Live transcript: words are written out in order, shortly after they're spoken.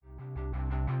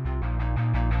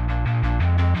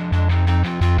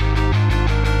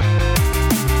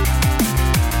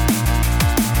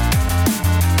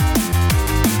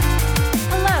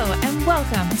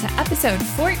episode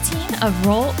 14 of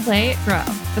Role Play Grow,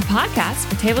 the podcast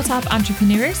for tabletop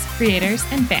entrepreneurs, creators,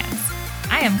 and fans.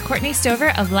 I am Courtney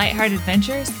Stover of Lightheart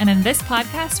Adventures, and in this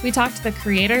podcast, we talk to the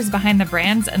creators behind the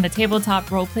brands in the tabletop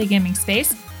roleplay gaming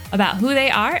space about who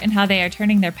they are and how they are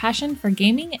turning their passion for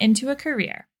gaming into a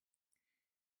career.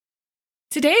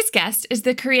 Today's guest is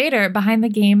the creator behind the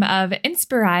game of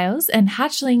Inspiriles and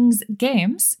Hatchlings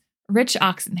Games, Rich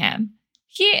Oxenham.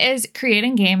 He is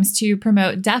creating games to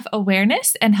promote deaf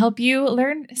awareness and help you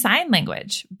learn sign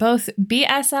language, both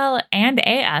BSL and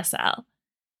ASL.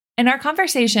 In our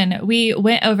conversation, we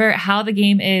went over how the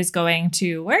game is going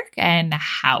to work and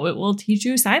how it will teach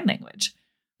you sign language.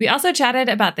 We also chatted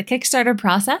about the Kickstarter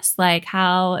process, like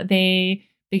how they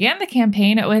began the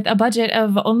campaign with a budget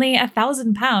of only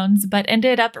 £1,000, but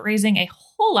ended up raising a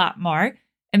whole lot more,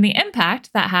 and the impact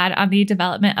that had on the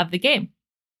development of the game.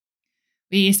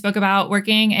 We spoke about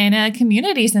working in a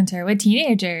community center with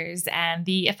teenagers and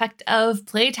the effect of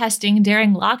playtesting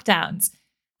during lockdowns,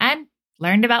 and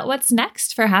learned about what's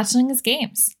next for Hatchlings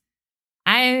Games.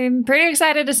 I'm pretty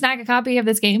excited to snag a copy of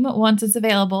this game once it's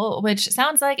available, which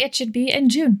sounds like it should be in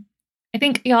June. I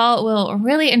think y'all will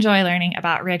really enjoy learning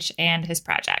about Rich and his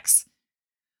projects.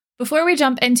 Before we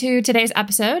jump into today's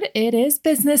episode, it is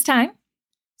business time.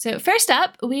 So first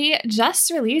up, we just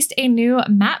released a new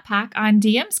map pack on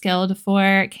DM's Guild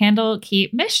for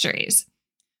Candlekeep Mysteries.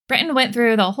 Britton went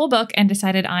through the whole book and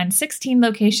decided on 16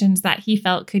 locations that he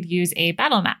felt could use a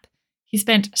battle map. He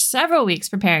spent several weeks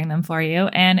preparing them for you,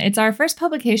 and it's our first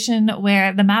publication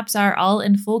where the maps are all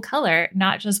in full color,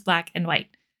 not just black and white.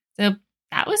 So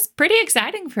that was pretty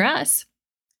exciting for us.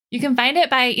 You can find it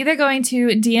by either going to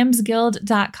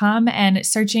dmsguild.com and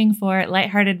searching for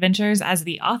Lightheart Adventures as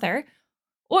the author,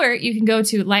 or you can go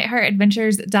to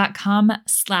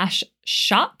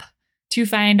lightheartadventures.com/shop to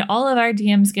find all of our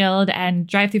DM's Guild and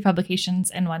drive-through publications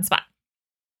in one spot.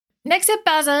 Next up,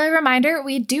 as a reminder,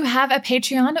 we do have a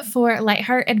Patreon for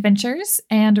Lightheart Adventures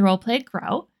and Roleplay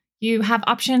Grow. You have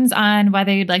options on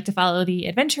whether you'd like to follow the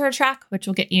adventurer track, which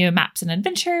will get you maps and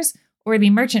adventures, or the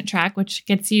merchant track, which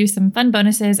gets you some fun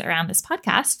bonuses around this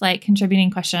podcast, like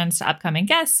contributing questions to upcoming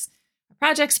guests, a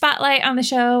project spotlight on the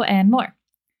show, and more.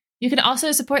 You can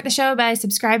also support the show by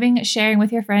subscribing, sharing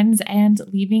with your friends, and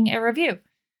leaving a review.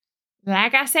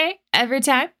 Like I say every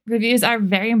time, reviews are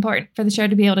very important for the show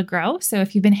to be able to grow. So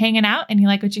if you've been hanging out and you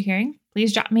like what you're hearing,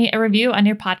 please drop me a review on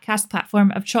your podcast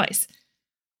platform of choice.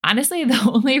 Honestly, the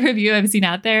only review I've seen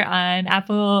out there on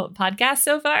Apple Podcasts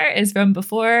so far is from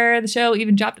before the show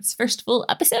even dropped its first full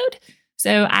episode.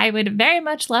 So I would very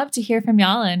much love to hear from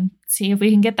y'all and see if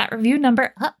we can get that review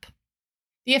number up.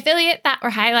 The affiliate that we're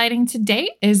highlighting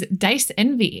today is Dice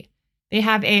Envy. They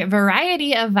have a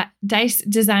variety of dice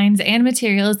designs and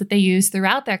materials that they use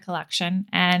throughout their collection.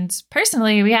 And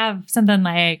personally, we have something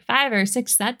like 5 or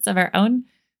 6 sets of our own.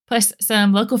 Plus,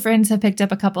 some local friends have picked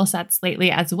up a couple sets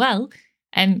lately as well.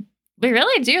 And we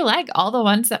really do like all the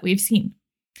ones that we've seen.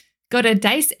 Go to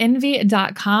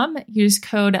diceenvy.com, use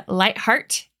code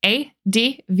LIGHTHEART,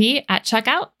 ADV at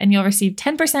checkout, and you'll receive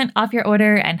 10% off your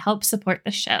order and help support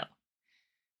the show.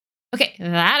 Okay,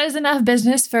 that is enough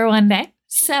business for one day.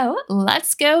 So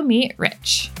let's go meet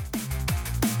Rich.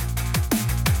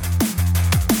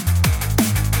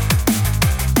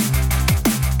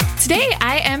 Today,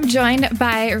 I am joined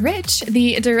by Rich,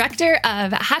 the director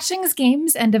of Hatchlings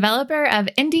Games and developer of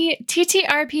indie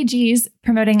TTRPGs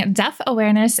promoting deaf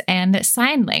awareness and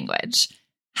sign language.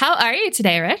 How are you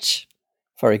today, Rich?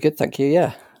 Very good, thank you.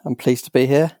 Yeah, I'm pleased to be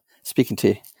here speaking to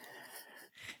you.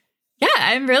 Yeah,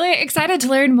 I'm really excited to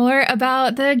learn more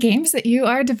about the games that you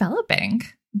are developing.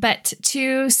 But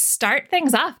to start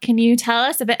things off, can you tell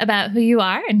us a bit about who you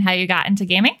are and how you got into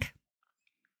gaming?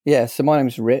 Yeah, so my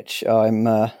name's Rich. I'm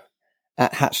at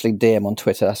Hatchling DM on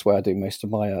Twitter. That's where I do most of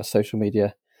my social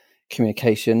media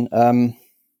communication.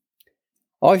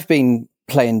 I've been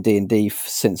playing D&D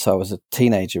since I was a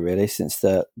teenager, really, since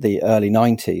the early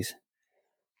 90s.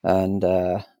 And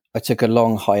I took a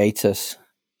long hiatus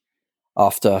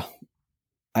after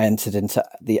I entered into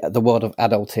the world of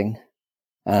adulting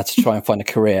to try and find a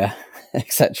career,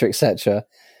 etc., etc.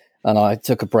 And I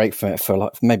took a break from it for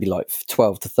maybe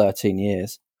 12 to 13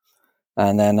 years.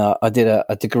 And then I did an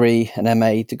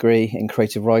MA degree in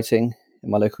creative writing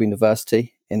in my local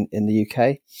university in the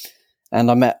UK. And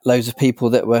I met loads of people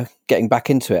that were getting back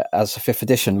into it as 5th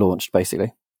edition launched,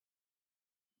 basically.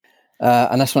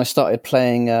 And that's when I started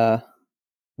playing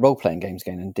role-playing games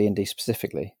again, and D&D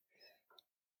specifically.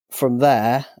 From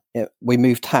there, we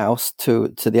moved house to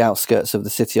the outskirts of the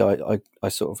city I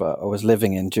was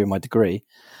living in during my degree,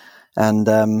 and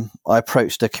I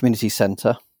approached a community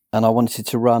centre, and I wanted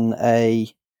to run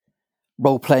a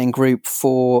role-playing group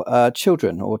for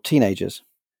children or teenagers.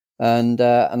 And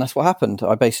that's what happened.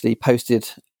 I basically posted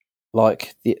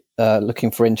like the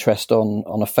looking for interest on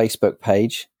a Facebook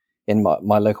page in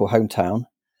my local hometown.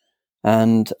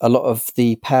 And a lot of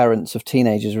the parents of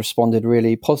teenagers responded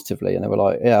really positively. And they were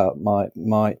like, yeah,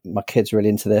 my kid's really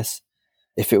into this.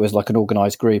 If it was like an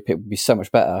organized group, it would be so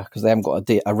much better because they haven't got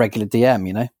a regular DM,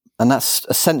 you know? And that's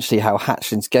essentially how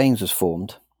Hatchlings Games was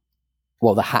formed.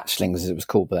 Well, the Hatchlings, as it was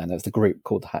called then. It was the group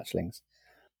called the Hatchlings.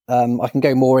 I can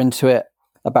go more into it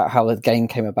about how the game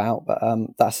came about, but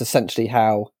that's essentially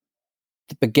how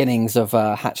the beginnings of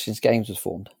Hatchlings Games was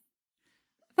formed.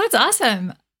 That's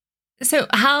awesome. So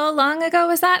how long ago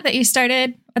was that you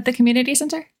started at the community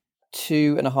center?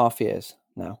 2.5 years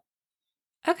now.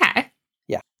 Okay.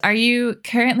 Yeah. Are you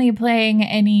currently playing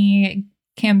any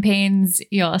campaigns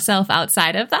yourself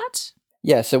outside of that?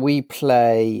 Yeah, so we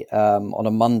play on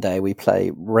a Monday. We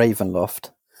play Ravenloft,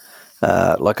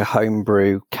 like a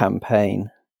homebrew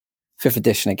campaign, 5th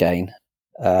edition again.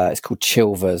 It's called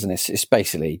Chilvers, and it's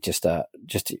basically just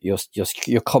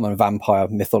your common vampire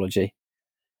mythology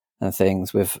and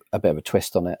things with a bit of a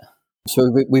twist on it.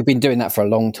 So we've been doing that for a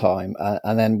long time,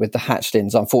 and then with the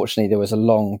Hatchlings, unfortunately, there was a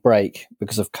long break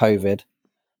because of COVID.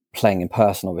 Playing in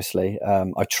person, obviously.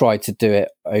 I tried to do it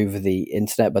over the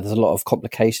internet, but there's a lot of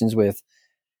complications with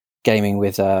gaming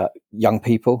with young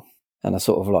people and the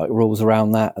sort of like rules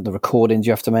around that, and the recordings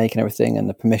you have to make and everything, and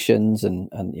the permissions and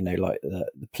you know, like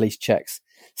the police checks.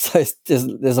 So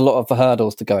there's a lot of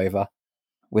hurdles to go over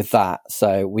with that.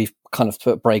 So we've kind of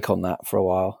put a break on that for a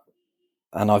while.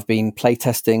 And I've been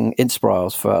playtesting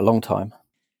Inspirals for a long time.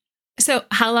 So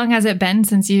how long has it been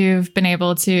since you've been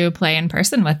able to play in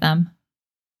person with them?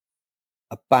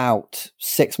 About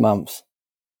 6 months.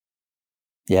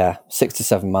 Yeah, 6 to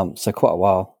 7 months. So quite a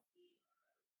while.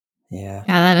 Yeah.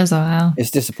 Yeah, that is a while.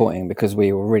 It's disappointing because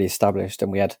we were really established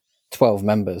and we had 12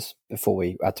 members before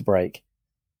we had to break.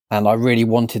 And I really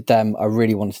wanted them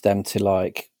to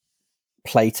like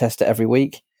play test it every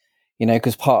week, you know,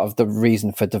 because part of the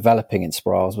reason for developing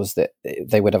Inspirals was that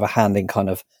they would have a hand in kind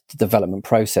of the development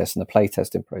process and the play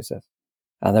testing process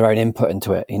and their own input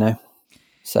into it, you know.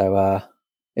 So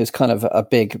it was kind of a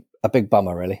big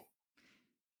bummer, really.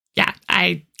 Yeah,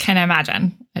 I can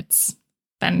imagine. It's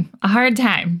been a hard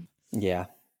time. Yeah.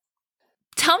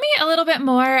 Tell me a little bit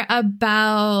more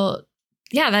about,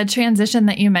 that transition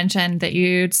that you mentioned, that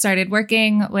you started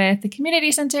working with the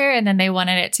community center and then they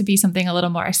wanted it to be something a little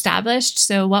more established.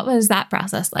 So what was that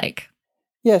process like?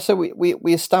 Yeah, so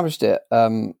we established it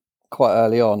quite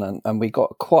early on and we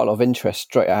got quite a lot of interest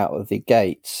straight out of the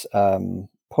gates,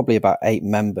 probably about 8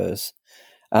 members.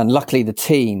 And luckily the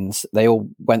teens, they all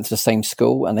went to the same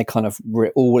school and they kind of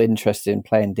were all interested in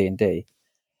playing D&D.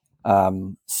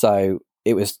 So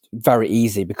it was very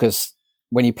easy because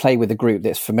when you play with a group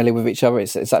that's familiar with each other,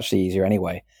 it's actually easier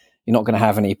anyway. You're not going to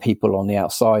have any people on the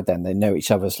outside then. They know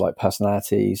each other's like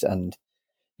personalities and,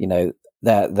 you know,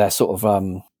 they're sort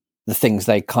of the things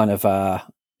they kind of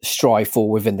strive for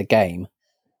within the game.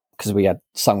 Because we had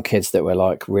some kids that were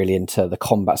like really into the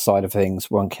combat side of things.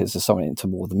 One kids are somewhat into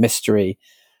more the mystery.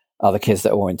 Other kids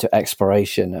that are more into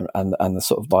exploration and the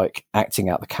sort of like acting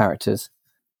out the characters,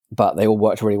 but they all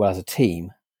worked really well as a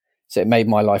team. So it made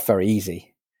my life very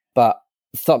easy. But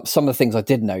some of the things I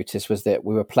did notice was that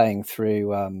we were playing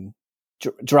through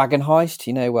Dragon Heist,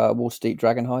 you know, Waterdeep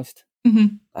Dragon Heist.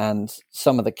 Mm-hmm. And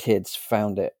some of the kids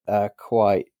found it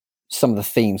some of the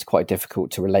themes quite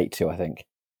difficult to relate to, I think.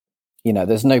 You know,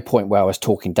 there's no point where I was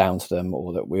talking down to them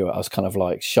or that I was kind of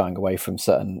like shying away from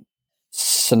certain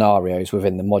scenarios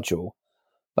within the module,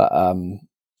 but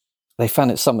they found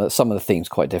it some of the themes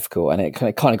quite difficult, and it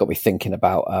kind of got me thinking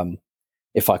about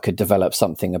if I could develop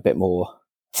something a bit more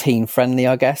teen friendly,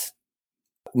 I guess,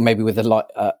 maybe with a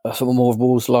sort of more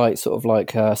rules light sort of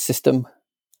like system,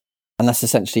 and that's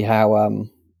essentially how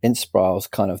Inspirals,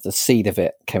 kind of the seed of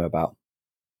it, came about.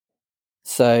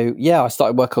 So yeah, I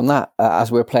started work on that as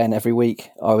we were playing every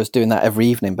week. I was doing that every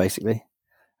evening basically.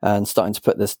 And starting to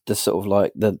put this sort of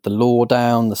like the lore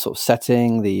down, the sort of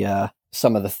setting,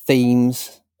 some of the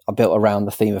themes are built around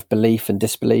the theme of belief and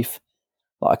disbelief,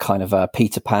 like a kind of a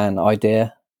Peter Pan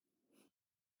idea.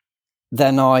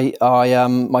 Then I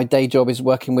my day job is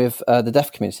working with the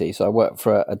deaf community. So I work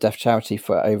for a deaf charity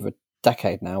for over a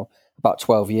decade now, about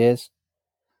 12 years.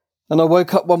 And I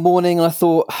woke up one morning and I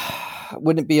thought,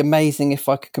 wouldn't it be amazing if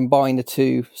I could combine the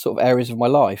two sort of areas of my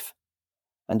life?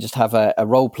 And just have a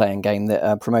role-playing game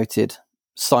that promoted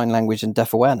sign language and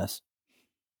deaf awareness.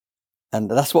 And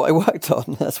that's what I worked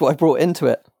on. That's what I brought into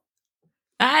it.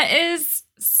 That is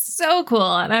so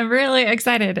cool. And I'm really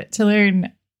excited to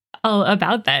learn all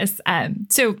about this.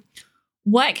 So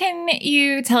What can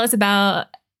you tell us about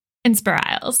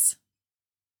Inspirails?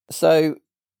 So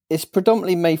it's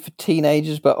predominantly made for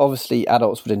teenagers, but obviously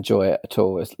adults would enjoy it at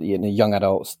all. It's, young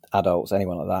adults,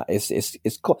 anyone like that.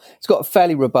 It's got a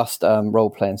fairly robust role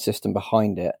playing system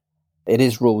behind it. It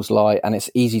is rules light, and it's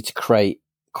easy to create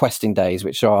questing days,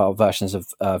 which are versions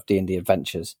of D&D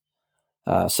adventures.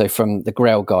 So from the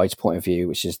Grail Guide's point of view,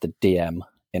 which is the DM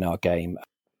in our game,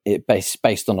 it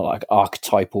based on like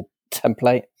archetypal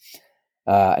template.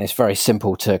 And it's very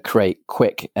simple to create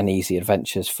quick and easy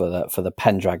adventures for the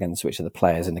Pendragons, which are the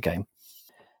players in the game.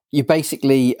 You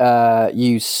basically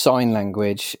use sign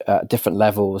language at different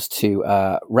levels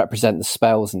to represent the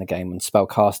spells in the game and spell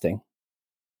casting.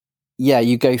 Yeah,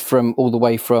 you go all the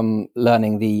way from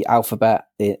learning the alphabet.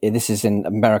 This is in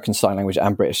American Sign Language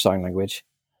and British Sign Language,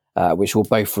 which will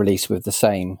both release with the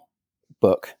same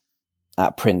book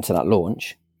at print and at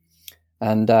launch.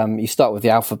 And you start with the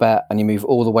alphabet and you move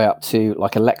all the way up to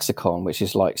like a lexicon, which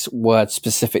is like words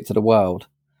specific to the world.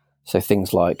 So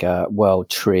things like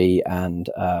world tree and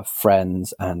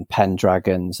friends and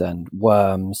pendragons and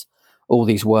worms. All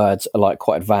these words are like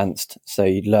quite advanced. So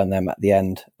you'd learn them at the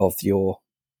end of your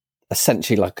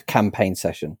essentially like a campaign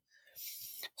session.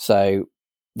 So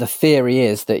the theory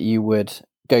is that you would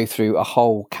go through a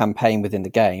whole campaign within the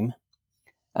game,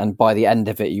 and by the end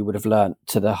of it, you would have learnt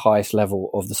to the highest level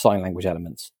of the sign language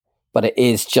elements. But it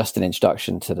is just an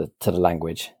introduction to the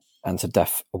language and to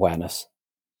deaf awareness.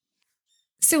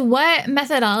 So what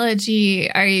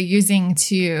methodology are you using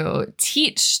to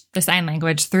teach the sign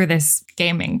language through this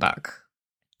gaming book?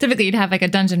 Typically, you'd have like a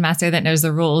dungeon master that knows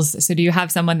the rules. So do you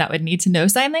have someone that would need to know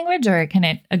sign language, or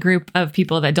can a group of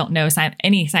people that don't know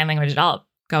any sign language at all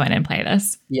go in and play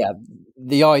this? Yeah,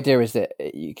 the idea is that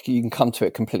you can come to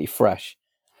it completely fresh.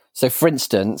 So, for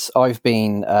instance, I've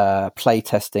been play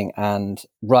testing and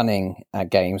running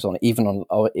games on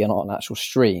actual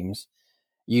streams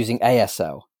using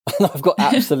ASL. And I've got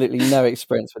absolutely no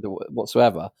experience with it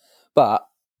whatsoever. But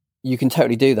you can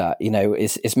totally do that.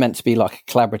 It's meant to be like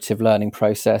a collaborative learning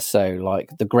process. So, like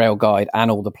the Grail Guide and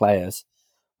all the players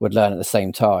would learn at the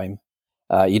same time.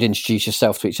 You'd introduce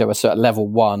yourself to each other. So, at level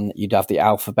 1, you'd have the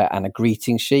alphabet and a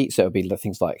greeting sheet. So, it would be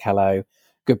things like hello,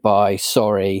 goodbye,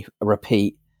 sorry,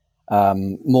 repeat.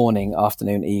 Morning,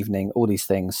 afternoon, evening, all these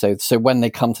things. So when they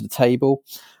come to the table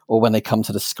or when they come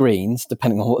to the screens,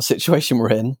 depending on what situation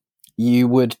we're in, you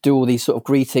would do all these sort of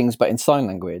greetings, but in sign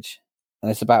language. And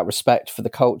it's about respect for the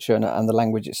culture and the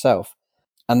language itself.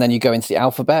 And then you go into the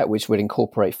alphabet, which would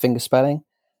incorporate finger spelling.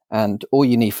 And all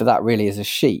you need for that really is a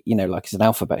sheet, like it's an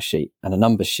alphabet sheet and a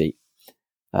numbers sheet.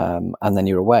 And then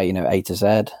you're away, A to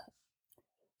Z.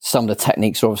 Some of the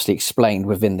techniques are obviously explained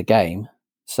within the game.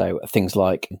 So things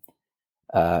like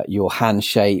your hand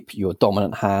shape, your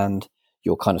dominant hand,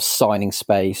 your kind of signing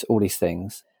space, all these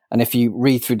things. And if you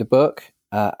read through the book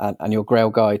and your Grail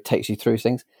Guide takes you through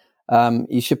things,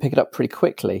 you should pick it up pretty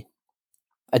quickly.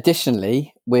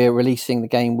 Additionally, we're releasing the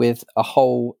game with a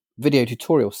whole video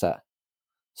tutorial set.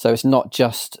 So it's not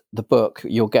just the book.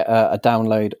 You'll get a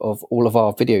download of all of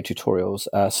our video tutorials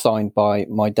signed by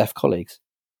my deaf colleagues.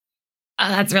 Oh,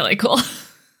 that's really cool.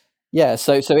 Yeah,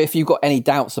 so if you've got any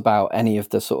doubts about any of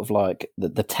the sort of like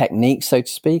the techniques, so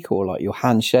to speak, or like your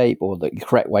hand shape or the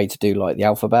correct way to do like the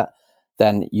alphabet,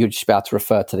 then you'd just be able to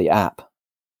refer to the app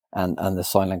and the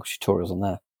sign language tutorials on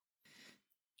there.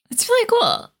 That's really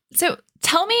cool. So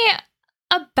tell me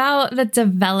about the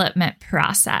development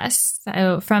process.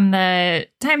 So from the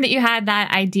time that you had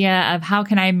that idea of how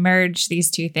can I merge these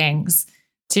two things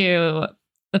to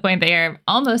the point that you're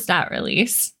almost at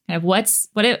release, kind of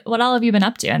what all have you been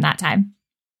up to in that time?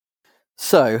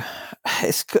 So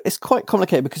it's quite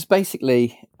complicated because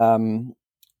basically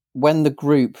when the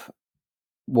group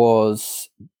was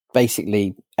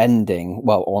basically ending,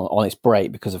 well, on its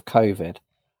break because of COVID,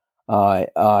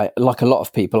 I like a lot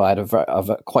of people, I had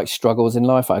quite struggles in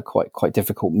life. I had quite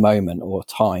difficult moment or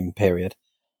time period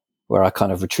where I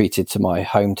kind of retreated to my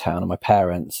hometown and my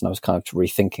parents, and I was kind of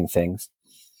rethinking things.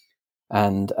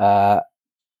 And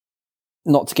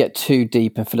not to get too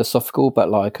deep and philosophical, but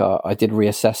like I did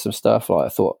reassess some stuff. Like I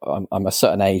thought I'm a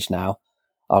certain age now.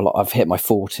 I've hit my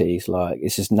 40s. Like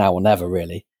this is now or never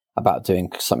really about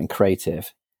doing something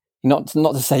creative. Not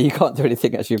to say you can't do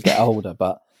anything as you get older,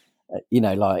 but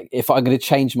like if I'm going to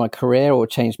change my career or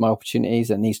change my opportunities,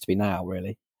 it needs to be now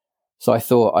really. So I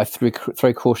thought I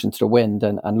throw caution to the wind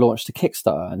and launched a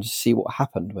Kickstarter and just see what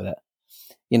happened with it.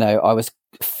 I was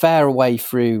fair away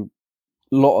through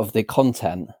a lot of the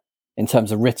content in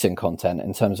terms of written content,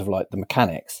 in terms of like the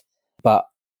mechanics, but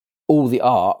all the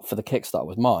art for the Kickstarter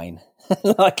was mine.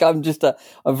 Like I'm just a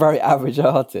very average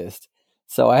artist.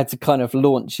 So I had to kind of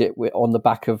launch it on the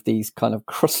back of these kind of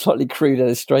slightly crude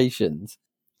illustrations.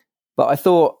 But I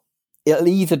thought it'll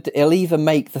either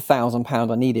make the £1,000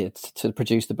 I needed to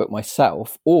produce the book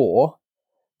myself, or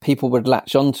people would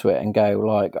latch onto it and go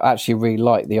like, I actually really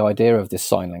like the idea of this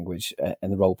sign language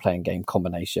and the role-playing game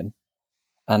combination,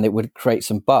 and it would create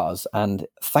some buzz. And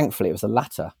thankfully it was the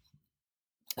latter.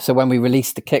 So when we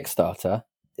released the Kickstarter,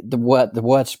 the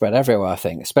word spread everywhere, I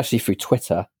think, especially through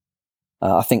Twitter.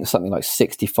 I think something like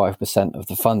 65% of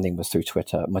the funding was through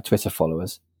Twitter, my Twitter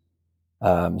followers.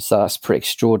 So that's pretty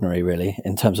extraordinary, really,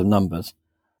 in terms of numbers.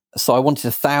 So I wanted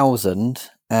 1,000,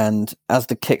 and as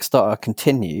the Kickstarter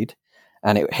continued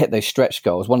and it hit those stretch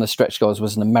goals, one of the stretch goals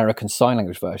was an American Sign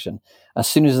Language version. As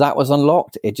soon as that was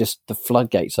unlocked, the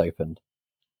floodgates opened.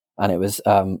 And it was,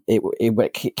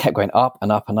 it kept going up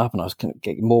and up and up, and I was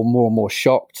getting more and more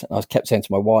shocked. And I kept saying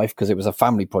to my wife, because it was a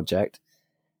family project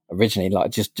originally,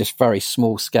 like just very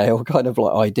small scale kind of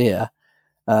like idea.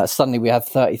 Suddenly we had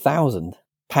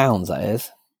 £30,000, that is,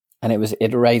 and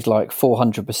it raised like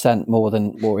 400% more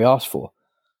than what we asked for.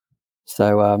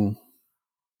 So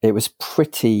it was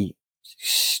pretty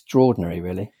extraordinary,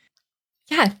 really.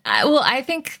 Yeah. Well, I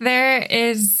think there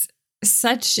is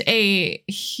such a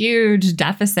huge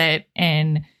deficit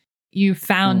in you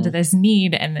found this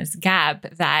need and this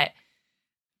gap that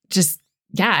just,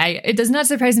 it does not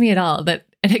surprise me at all that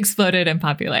it exploded in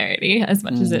popularity as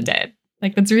much as it did.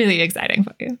 Like, that's really exciting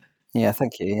for you. Yeah,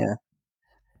 thank you.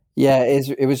 Yeah,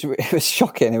 it was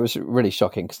shocking. It was really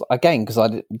shocking because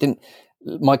I didn't.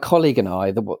 My colleague and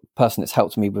I, the person that's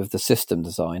helped me with the system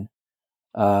design,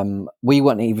 we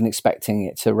weren't even expecting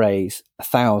it to raise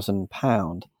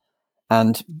 £1,000.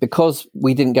 And because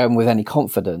we didn't go in with any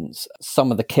confidence,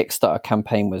 some of the Kickstarter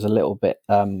campaign was a little bit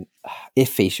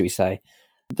iffy, should we say?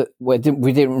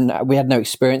 We had no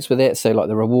experience with it, so like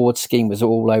the reward scheme was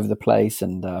all over the place,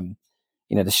 and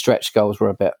the stretch goals were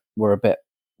a bit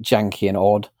janky and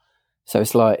odd. So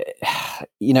it's like,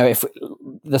 if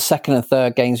the second and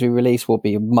third games we release will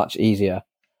be much easier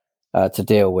to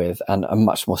deal with and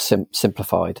much more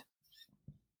simplified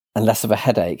and less of a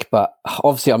headache. But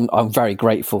obviously I'm very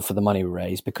grateful for the money we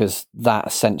raised, because that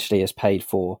essentially has paid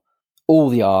for all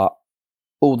the art,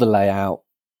 all the layout,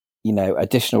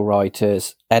 additional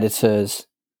writers, editors,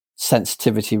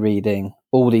 sensitivity reading,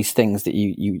 all these things that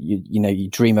you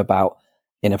dream about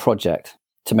in a project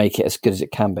to make it as good as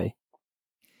it can be.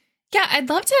 Yeah, I'd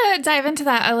love to dive into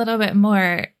that a little bit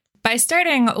more. By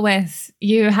starting with,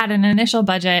 you had an initial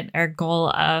budget or goal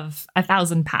of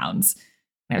 £1,000.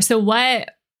 So what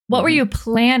were you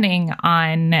planning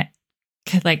on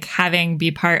like having be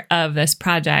part of this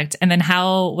project? And then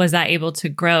how was that able to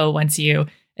grow once you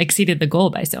exceeded the goal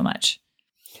by so much?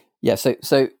 Yeah,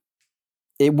 so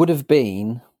it would have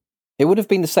been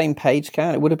the same page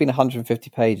count. It would have been 150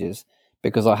 pages,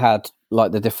 because I had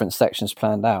like the different sections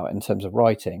planned out in terms of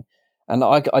writing, and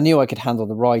I knew I could handle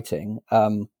the writing.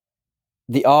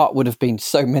 The art would have been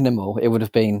so minimal. It would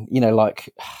have been,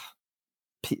 like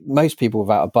most people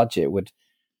without a budget would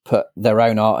put their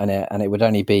own art in it, and it would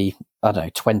only be, I don't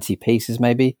know, 20 pieces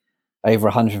maybe over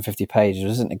 150 pages. It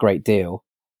isn't a great deal.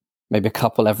 Maybe a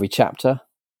couple every chapter.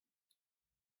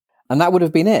 And that would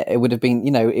have been it. It would have been,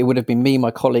 it would have been me,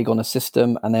 my colleague on a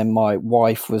system, and then my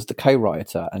wife was the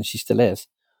co-writer, and she still is.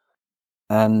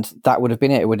 And that would have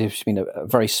been it. It would have been a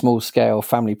very small scale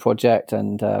family project.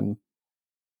 And that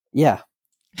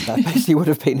basically would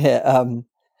have been it.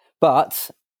 But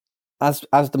as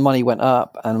the money went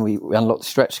up and we unlocked the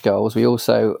stretch goals, we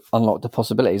also unlocked the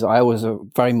possibilities. I was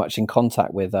very much in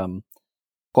contact with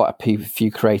quite a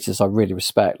few creators I really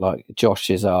respect. Like Josh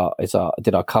did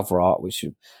our cover art, which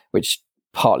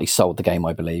partly sold the game,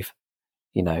 I believe.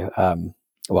 A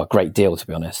great deal, to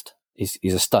be honest.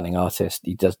 He's a stunning artist.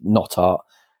 He does knot art,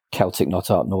 Celtic knot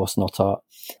art, Norse knot art,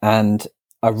 and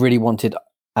I really wanted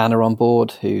Anna on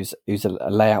board, who's a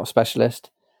layout specialist,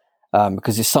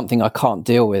 because it's something I can't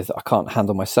deal with. I can't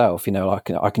handle myself.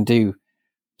 I can do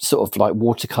sort of like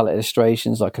watercolor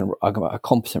illustrations. I'm a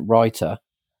competent writer,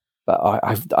 but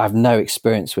I have no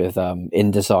experience with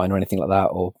InDesign or anything like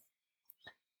that, or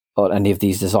any of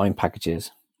these design packages.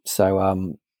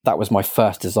 So that was my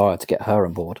first desire, to get her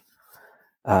on board.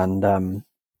 And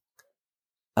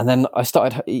then I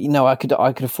started, I could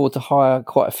afford to hire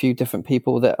quite a few different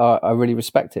people that I really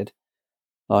respected.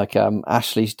 Like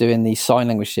Ashley's doing these sign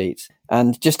language sheets.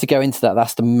 And just to go into that,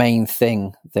 that's the main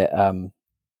thing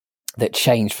that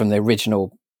changed from the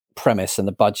original premise and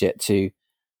the budget to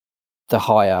the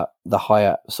higher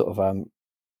sort of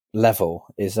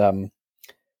level, is that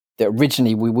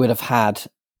originally we would have had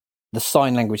the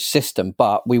sign language system,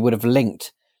 but we would have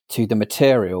linked to the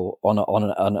material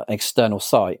on an external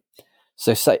site.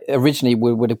 So say, originally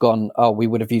we would have gone, we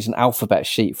would have used an alphabet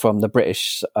sheet from the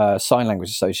British Sign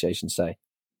Language Association, say,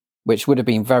 which would have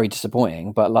been very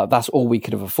disappointing, but like that's all we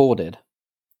could have afforded.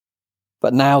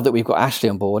 But now that we've got Ashley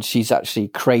on board, she's actually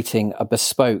creating a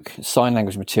bespoke sign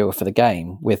language material for the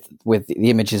game with the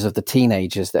images of the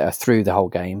teenagers that are through the whole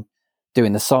game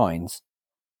doing the signs,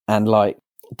 and like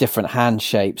different hand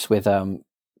shapes with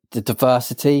the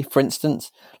diversity, for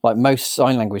instance. Like most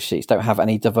sign language sheets don't have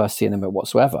any diversity in them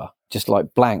whatsoever, just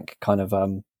like blank, kind of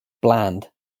bland,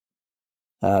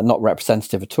 not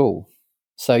representative at all.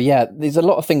 So yeah, there's a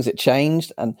lot of things that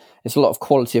changed, and it's a lot of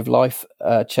quality of life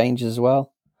changes as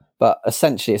well. But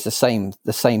essentially, it's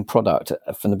the same product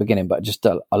from the beginning, but just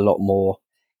a lot more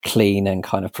clean and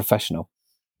kind of professional.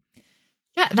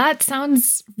 Yeah, that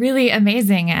sounds really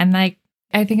amazing. And like,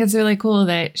 I think it's really cool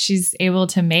that she's able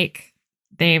to make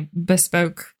the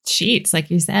bespoke sheets,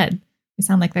 like you said. They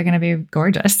sound like they're going to be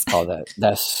gorgeous. Oh,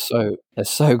 they're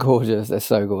so gorgeous. They're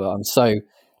so gorgeous.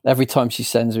 Every time she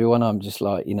sends me one, I'm just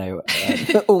like,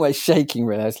 almost shaking.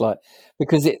 Really, it's like,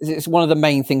 because it's one of the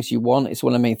main things you want. It's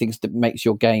one of the main things that makes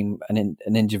your game an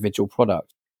individual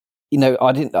product.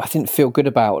 I didn't feel good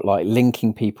about like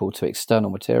linking people to external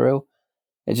material.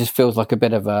 It just feels like a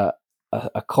bit of a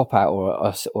cop out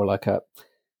or like a,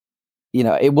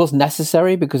 it was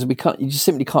necessary because we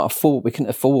couldn't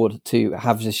afford to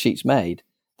have the sheets made.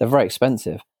 They're very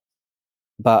expensive,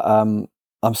 but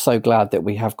I'm so glad that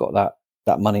we have got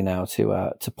that money now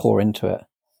to pour into it.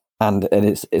 And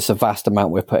it's a vast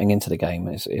amount we're putting into the game.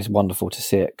 It's wonderful to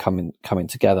see it coming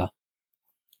together.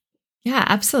 Yeah,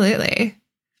 absolutely.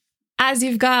 As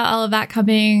you've got all of that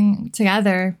coming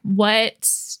together,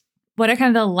 what are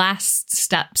kind of the last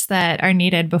steps that are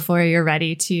needed before you're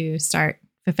ready to start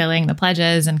fulfilling the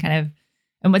pledges and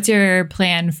what's your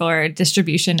plan for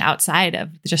distribution outside of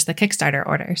just the Kickstarter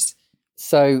orders?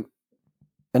 So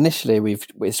initially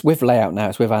it's with Layout now.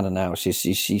 It's with Anna now.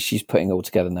 She's putting it all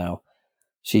together now.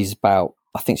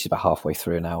 I think she's about halfway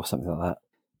through now or something like that.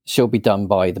 She'll be done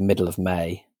by the middle of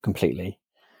May completely.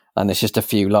 And there's just a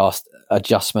few last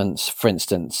adjustments. For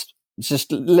instance, it's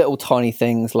just little tiny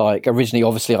things like originally,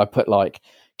 obviously I put like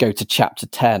go to chapter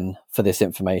 10 for this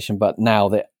information, but now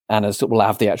that Anna will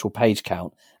have the actual page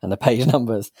count and the page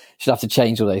numbers, she'll have to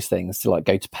change all those things to like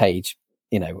go to page,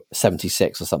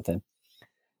 76 or something.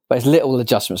 But it's little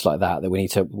adjustments like that we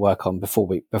need to work on before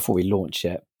we launch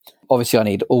it. Obviously, I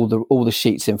need all the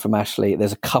sheets in from Ashley.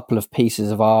 There's a couple of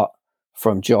pieces of art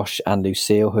from Josh and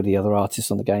Lucille, who are the other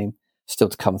artists on the game, still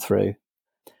to come through.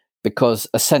 Because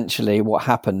essentially what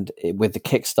happened with the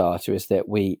Kickstarter is that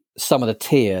some of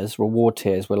the reward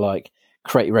tiers were like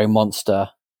create your own monster,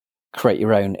 create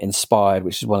your own inspired,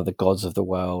 which is one of the gods of the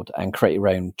world, and create your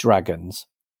own dragons.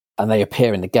 And they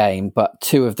appear in the game, but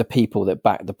two of the people that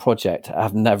backed the project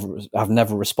have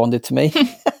never responded to me.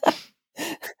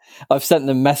 I've sent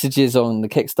them messages on the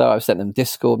Kickstarter, I've sent them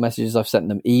Discord messages, I've sent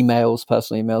them emails,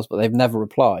 personal emails, but they've never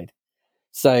replied.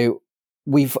 So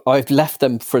I've left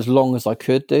them for as long as I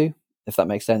could do, if that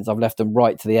makes sense. I've left them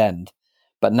right to the end,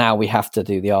 but now we have to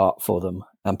do the art for them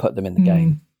and put them in the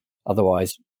game.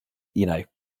 Otherwise,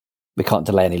 we can't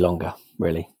delay any longer,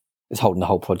 really. It's holding the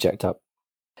whole project up.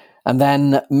 And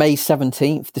then May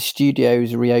 17th, the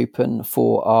studios reopen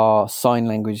for our sign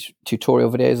language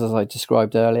tutorial videos, as I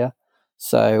described earlier.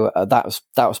 So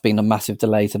that's been a massive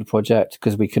delay to the project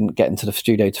because we couldn't get into the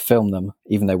studio to film them,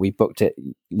 even though we booked it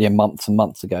months and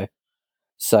months ago.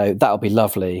 So that'll be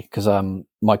lovely because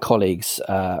my colleagues,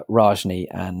 Rajni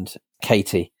and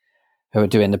Katie, who are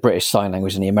doing the British Sign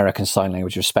Language and the American Sign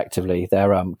Language respectively,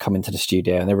 they're coming to the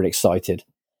studio and they're really excited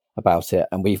about it.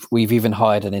 And we've even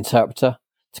hired an interpreter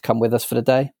to come with us for the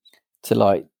day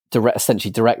to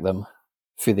essentially direct them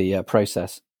through the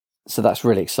process. So that's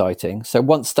really exciting. So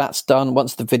once that's done,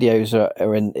 once the videos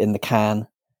are in the can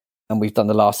and we've done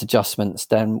the last adjustments,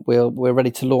 then we're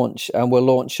ready to launch, and we'll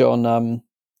launch on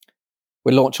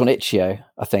Itch.io,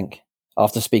 I think,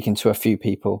 after speaking to a few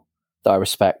people that I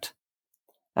respect,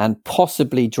 and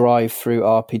possibly Drive through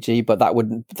RPG, but that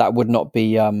would not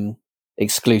be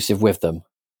exclusive with them.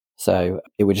 So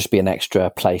it would just be an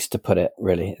extra place to put it,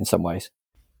 really, in some ways.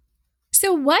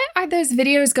 So what are those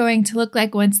videos going to look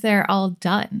like once they're all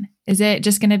done? Is it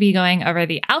just going to be going over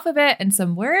the alphabet and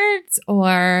some words,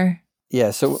 or?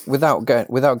 Yeah, so without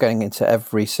going into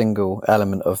every single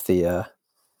element of the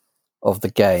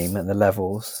game and the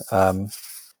levels,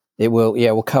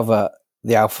 we'll cover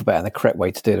the alphabet and the correct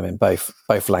way to do them in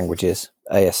both languages,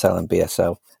 ASL and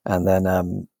BSL, and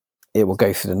then it will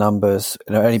go through the numbers.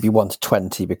 It'll only be 1 to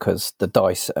 20 because the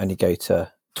dice only go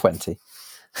to 20.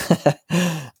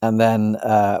 And then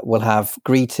we'll have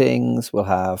greetings, we'll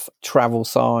have travel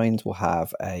signs, we'll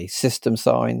have a system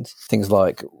signs, things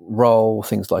like roll,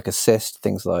 things like assist,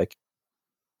 things like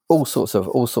all sorts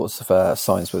of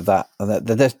signs with that. And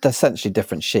they're essentially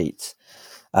different sheets.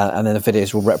 And then the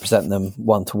videos will represent them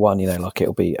one to one, like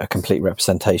it'll be a complete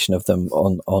representation of them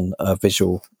on a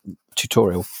visual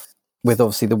tutorial with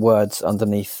obviously the words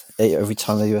underneath every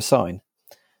time they do a sign.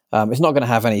 It's not going to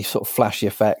have any sort of flashy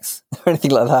effects or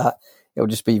anything like that. It'll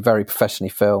just be very professionally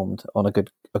filmed on a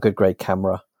good grade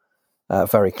camera,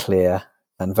 very clear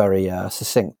and very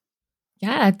succinct.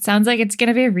 Yeah, it sounds like it's going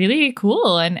to be really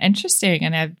cool and interesting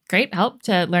and a great help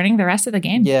to learning the rest of the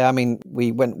game. Yeah, I mean,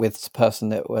 we went with a person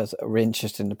that was really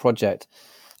interested in the project,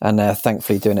 and they're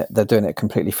thankfully they're doing it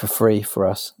completely for free for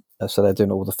us. So they're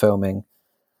doing all the filming.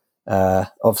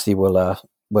 Obviously,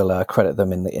 we'll credit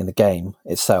them in the game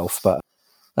itself, but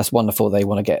that's wonderful. They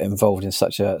want to get involved in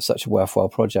such a worthwhile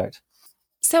project.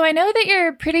 So I know that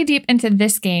you're pretty deep into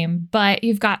this game, but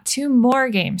you've got 2 more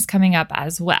games coming up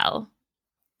as well.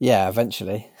 Yeah,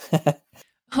 eventually.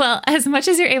 Well, as much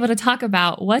as you're able to talk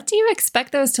about, what do you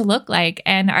expect those to look like?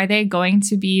 And are they going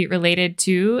to be related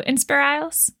to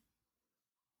Inspirails?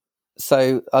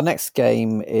 So our next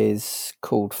game is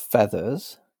called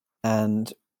Feathers,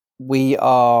 and we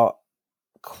are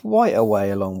quite a way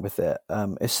along with it.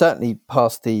 It's certainly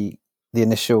past the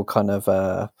initial kind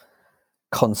of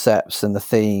concepts and the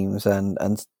themes and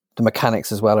the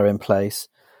mechanics as well are in place.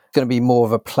 Going to be more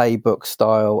of a playbook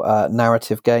style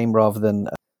narrative game rather than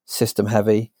system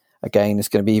heavy. Again, it's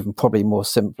going to be even probably more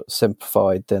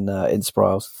simplified than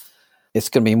Inspirails. It's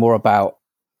going to be more about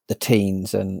the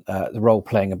teens and the role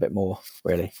playing a bit more,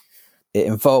 really.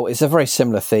 It's a very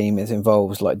similar theme. It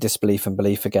involves like disbelief and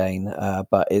belief again,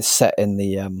 but it's set in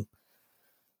the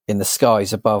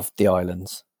skies above the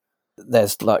islands.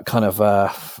 There's like kind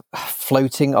of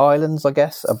floating islands, I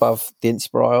guess, above the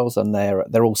Inspirails, and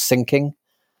they're all sinking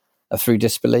through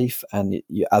disbelief, and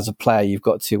as a player you've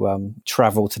got to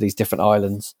travel to these different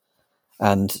islands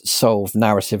and solve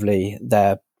narratively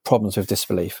their problems with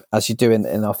disbelief, as you do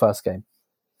in our first game.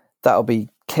 That'll be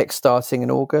kickstarting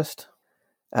in August,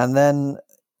 and then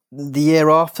the year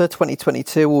after,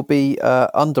 2022, will be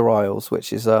Under Isles,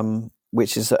 which is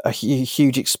a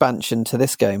huge expansion to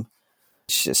this game,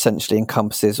 which essentially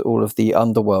encompasses all of the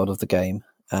underworld of the game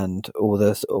and all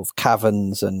the sort of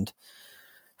caverns and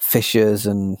fissures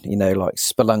and like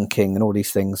spelunking and all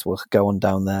these things will go on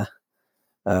down there,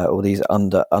 all these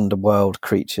underworld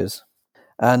creatures,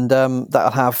 and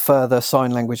that'll have further sign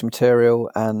language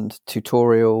material and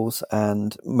tutorials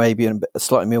and maybe a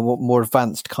slightly more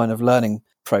advanced kind of learning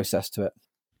process to it.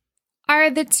 Are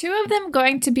the 2 of them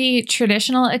going to be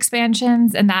traditional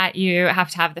expansions and that you have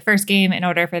to have the first game in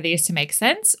order for these to make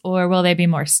sense, or will they be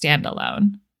more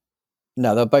standalone?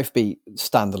 No, they'll both be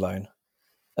standalone,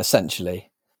 essentially.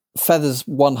 Feathers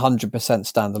 100%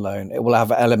 standalone. It will have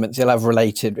elements.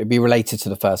 It'll be related to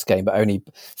the first game, but only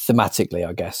thematically,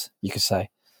 I guess you could say.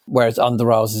 Whereas Under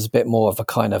Isles is a bit more of a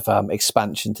kind of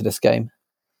expansion to this game.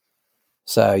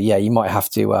 So yeah, you might have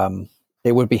to.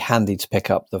 It would be handy to pick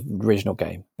up the original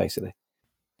game, basically.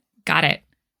 Got it.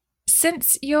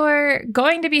 Since you're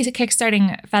going to be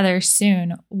kickstarting Feathers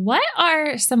soon, what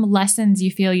are some lessons you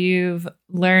feel you've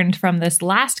learned from this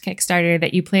last Kickstarter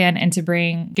that you plan into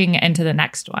bringing into the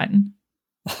next one?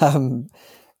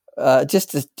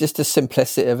 Just the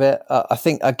simplicity of it. I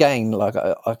think, again, like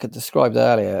I could describe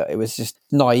earlier, it was just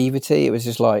naivety. It was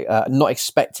just like not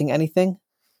expecting anything.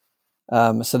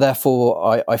 So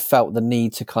therefore, I felt the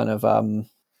need to kind of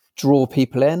draw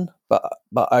people in, but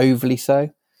overly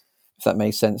so. If that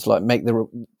makes sense, like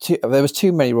there was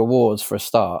too many rewards for a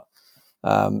start.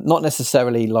 Not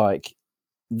necessarily like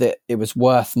that it was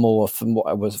worth more from what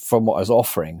I was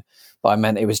offering, but I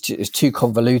meant it was too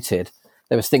convoluted.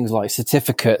 There was things like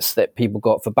certificates that people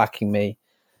got for backing me,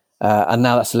 and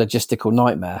now that's a logistical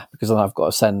nightmare because then I've got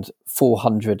to send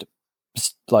 400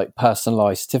 like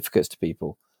personalized certificates to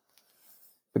people.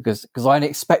 Because I only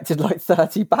expected like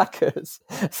 30 backers,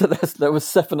 so there was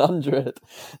 700.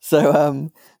 So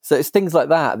it's things like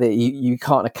that you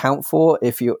can't account for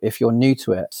if you're new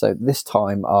to it. So this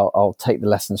time I'll take the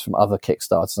lessons from other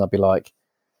Kickstarters and I'll be like,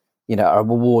 a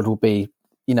reward will be,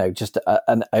 just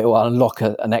it will unlock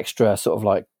an extra sort of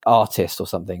like artist or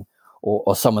something,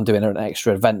 or someone doing an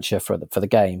extra adventure for the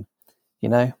game,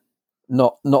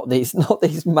 not these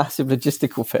massive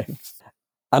logistical things.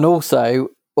 And also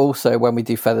when we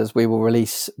do Feathers, we will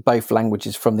release both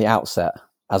languages from the outset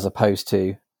as opposed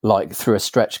to like through a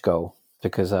stretch goal,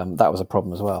 because that was a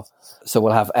problem as well. So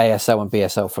we'll have ASL and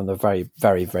BSL from the very,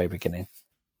 very, very beginning.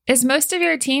 Is most of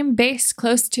your team based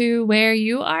close to where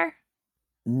you are?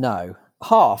 No,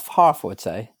 half I would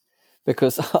say,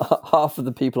 because half of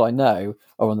the people I know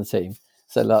are on the team.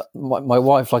 So like, my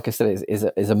wife, like I said,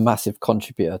 is a massive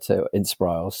contributor to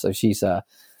Inspiral. So she's the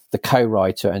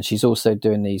co-writer, and she's also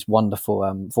doing these wonderful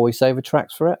voiceover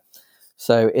tracks for it.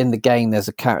 So in the game, there's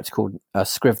a character called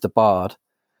Scriv the Bard,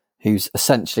 who's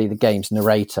essentially the game's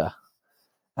narrator.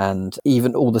 And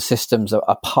even all the systems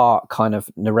are part kind of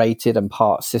narrated and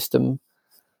part system.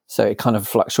 So it kind of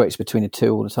fluctuates between the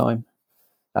two all the time.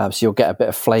 So you'll get a bit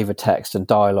of flavor text and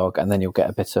dialogue, and then you'll get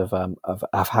a bit of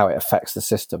how it affects the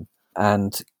system.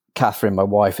 And Catherine, my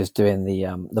wife, is doing the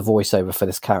voiceover for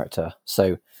this character.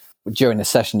 So during the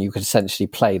session, you could essentially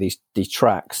play these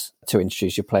tracks to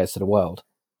introduce your players to the world.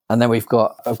 And then I've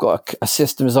got a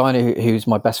system designer who's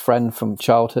my best friend from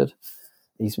childhood.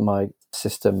 He's my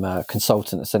system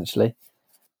consultant, essentially.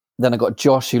 Then I've got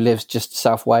Josh, who lives just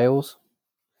South Wales,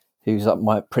 who's like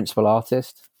my principal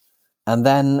artist. And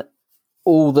then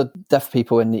all the deaf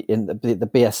people in the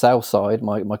BSL side,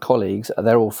 my colleagues,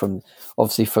 they're all from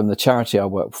the charity I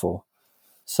work for.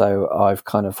 So I've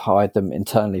kind of hired them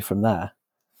internally from there.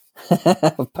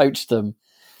 I've poached them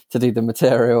to do the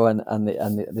material and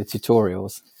the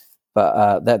tutorials.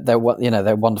 But they're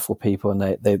wonderful people,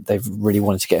 and they've really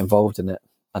wanted to get involved in it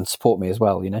and support me as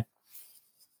well. The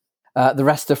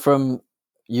rest are from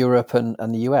Europe and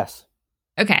the US.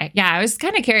 Okay. Yeah. I was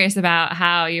kind of curious about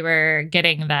how you were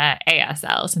getting the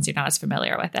ASL since you're not as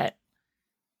familiar with it.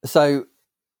 So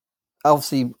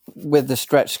obviously with the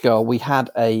stretch goal, we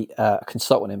had a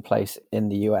consultant in place in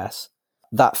the US.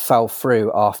 That fell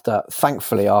through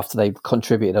thankfully, after they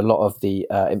contributed a lot of the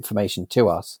information to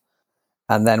us.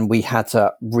 And then we had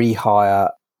to rehire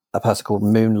a person called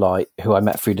Moonlight, who I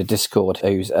met through the Discord,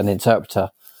 who's an interpreter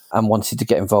and wanted to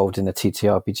get involved in the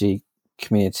TTRPG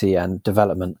community and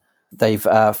development. They've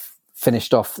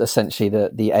finished off essentially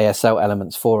the ASL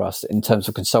elements for us in terms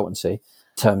of consultancy, in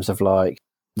terms of like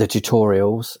the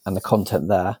tutorials and the content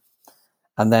there.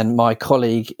 And then my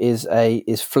colleague is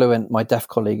fluent. My deaf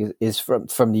colleague is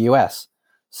from the US,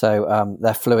 so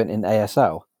they're fluent in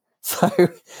ASL.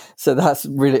 So that's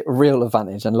really a real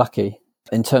advantage and lucky.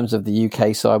 In terms of the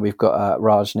UK side, we've got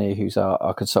Rajni, who's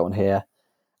our consultant here,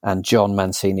 and John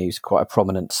Mancini, who's quite a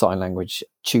prominent sign language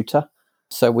tutor.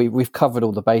 So we've covered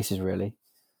all the bases really,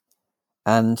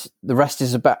 and the rest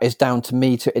is down to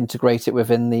me to integrate it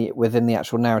within the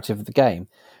actual narrative of the game.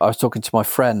 I was talking to my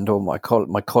friend or my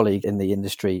colleague in the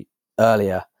industry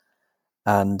earlier,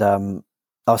 and I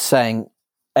was saying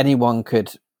anyone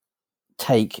could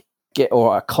get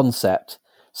a concept,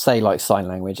 say like sign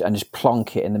language, and just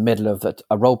plonk it in the middle of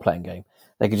a role-playing game.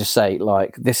 They could just say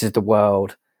like, this is the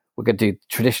world, we're going to do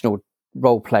traditional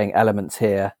role-playing elements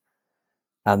here,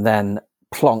 and then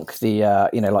plonk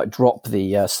drop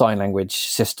the sign language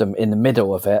system in the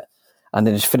middle of it, and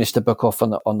then just finish the book off on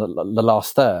the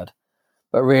last third.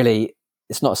 But really,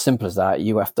 it's not as simple as that.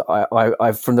 You have to.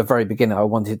 I from the very beginning, I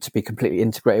wanted it to be completely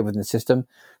integrated within the system.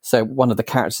 So one of the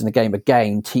characters in the game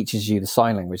again teaches you the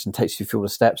sign language and takes you through all the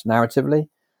steps narratively,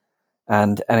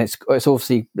 and it's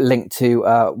obviously linked to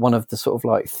one of the sort of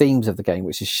like themes of the game,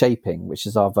 which is shaping, which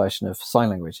is our version of sign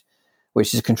language,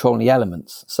 which is controlling the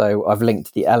elements. So I've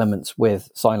linked the elements with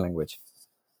sign language.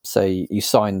 So you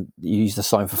use the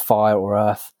sign for fire or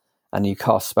earth, and you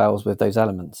cast spells with those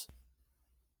elements.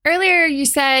 Earlier, you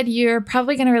said you're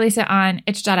probably going to release it on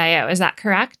itch.io. Is that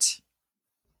correct?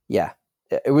 Yeah.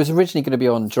 It was originally going to be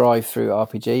on Drive-Thru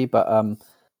RPG, but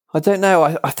I don't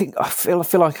know. I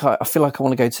feel like I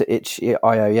want to go to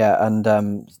itch.io, yeah,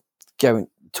 and going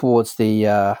towards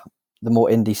the more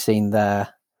indie scene there.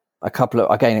 A couple of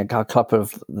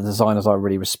the designers I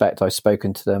really respect, I've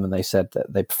spoken to them, and they said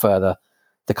that they prefer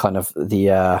the kind of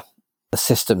the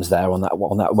systems there on that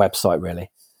website, really,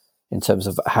 in terms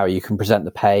of how you can present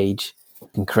the page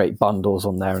and create bundles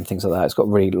on there and things like that. It's got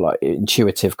really like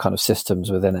intuitive kind of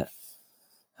systems within it.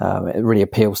 It really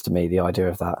appeals to me, the idea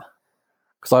of that,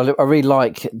 because I really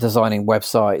like designing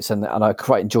websites, and I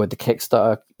quite enjoyed the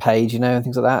Kickstarter page, and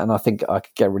things like that. And I think I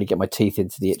could really get my teeth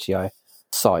into the itch.io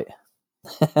site.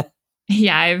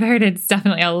 Yeah, I've heard it's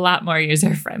definitely a lot more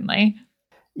user-friendly.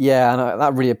 Yeah, and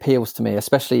that really appeals to me,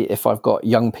 especially if I've got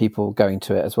young people going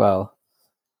to it as well.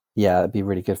 Yeah, it'd be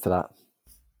really good for that.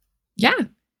 Yeah.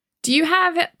 Do you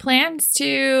have plans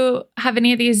to have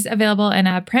any of these available in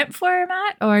a print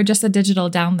format or just a digital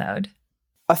download?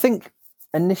 I think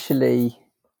initially,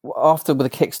 after the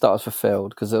Kickstarter's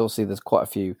fulfilled, because obviously there's quite a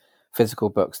few physical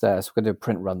books there, so we're going to do a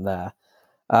print run there.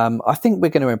 I think we're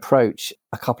going to approach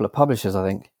a couple of publishers, I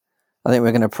think we're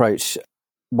going to approach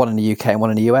one in the UK and one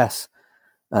in the US,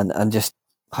 and just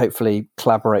hopefully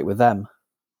collaborate with them.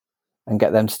 and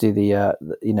get them to do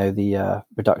the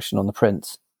reduction on the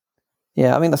prints.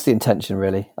 Yeah, I mean that's the intention,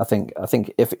 really. I think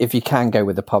if you can go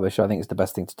with the publisher, I think it's the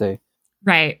best thing to do.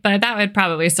 Right, but that would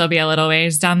probably still be a little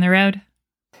ways down the road.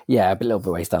 Yeah, a little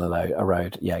bit ways down a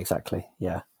road. Yeah, exactly.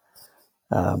 Yeah,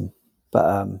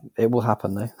 but it will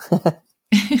happen though.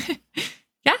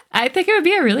 Yeah, I think it would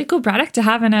be a really cool product to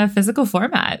have in a physical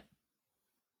format.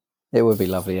 It would be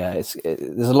lovely. Yeah,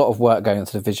 there's a lot of work going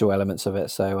into the visual elements of it,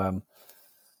 so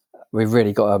we've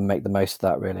really got to make the most of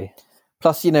that. Really.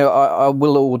 Plus, I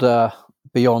will order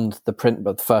beyond the print,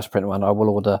 but the first print one, I will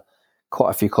order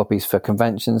quite a few copies for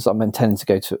conventions. I'm intending to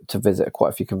go to visit quite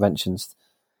a few conventions,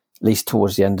 at least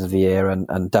towards the end of the year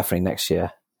and definitely next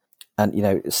year.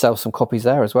 And, sell some copies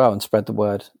there as well and spread the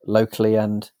word locally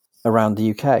and around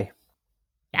the UK.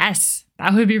 Yes,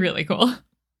 that would be really cool.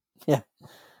 Yeah.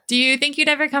 Do you think you'd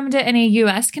ever come to any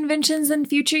US conventions in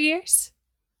future years?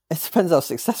 It depends how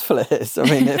successful it is. I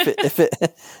mean, if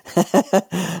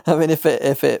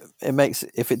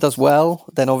it does well,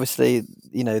 then obviously,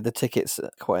 the ticket's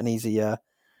quite an easy,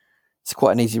 it's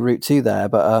quite an easy route to there.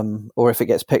 But or if it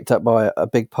gets picked up by a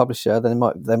big publisher, then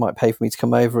they might pay for me to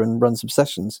come over and run some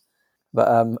sessions.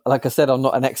 But like I said, I'm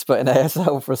not an expert in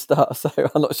ASL for a start, so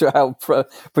I'm not sure how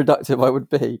productive I would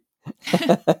be.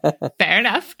 Fair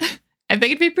enough. I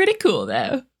think it'd be pretty cool,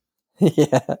 though.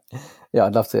 Yeah,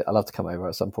 I'd love to come over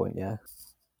at some point. Yeah.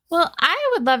 Well, I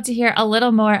would love to hear a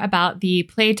little more about the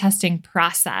playtesting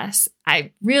process.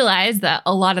 I realize that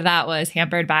a lot of that was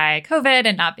hampered by COVID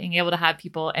and not being able to have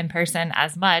people in person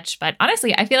as much. But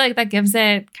honestly, I feel like that gives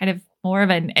it kind of more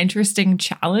of an interesting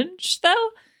challenge, though.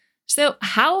 So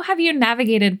how have you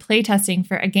navigated playtesting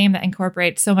for a game that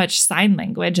incorporates so much sign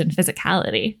language and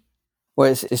physicality?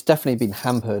 Well, it's definitely been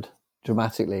hampered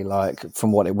dramatically, like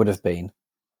from what it would have been.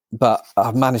 But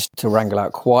I've managed to wrangle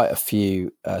out quite a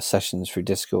few sessions through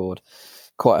Discord,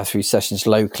 quite a few sessions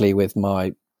locally with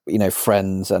my,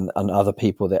 friends and other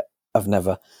people that have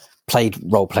never played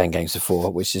role-playing games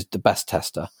before, which is the best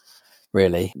tester,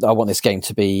 really. I want this game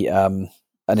to be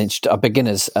a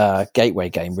beginner's gateway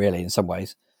game, really, in some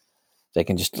ways. They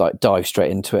can just dive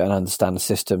straight into it and understand the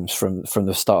systems from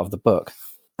the start of the book.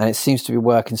 And it seems to be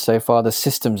working so far. The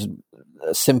system's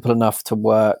simple enough to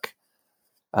work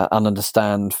and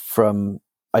understand from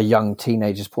a young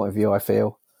teenager's point of view, I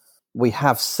feel. We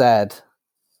have said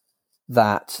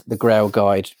that the Grail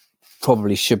Guide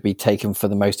probably should be taken for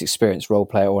the most experienced role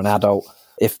player or an adult,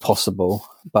 if possible.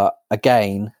 But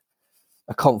again,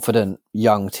 a confident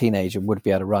young teenager would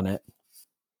be able to run it.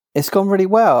 It's gone really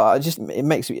well.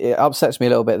 It upsets me a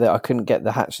little bit that I couldn't get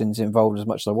the hatchlings involved as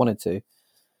much as I wanted to.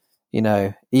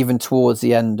 Even towards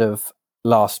the end of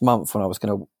last month when I was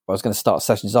going to start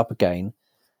sessions up again,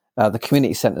 the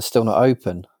community centre's still not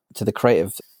open to the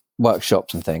creative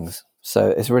workshops and things. So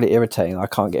it's really irritating. I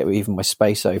can't get even my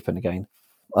space open again.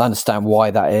 I understand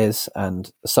why that is,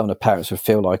 and some of the parents would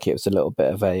feel like it was a little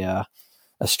bit of a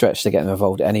stretch to get them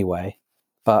involved anyway.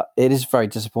 But it is very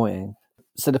disappointing.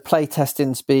 So the play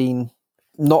testing's been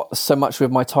not so much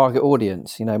with my target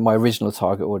audience, my original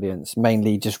target audience,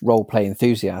 mainly just role-play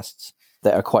enthusiasts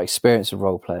that are quite experienced with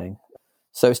role-playing.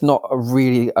 So it's not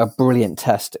a brilliant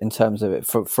test in terms of it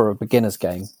for a beginner's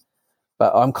game.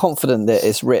 But I'm confident that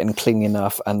it's written clean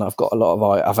enough, and I've had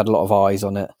a lot of eyes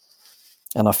on it,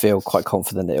 and I feel quite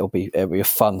confident that it'll be a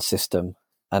fun system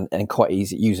and quite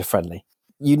easy, user-friendly.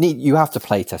 You have to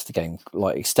play test the game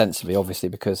extensively, obviously,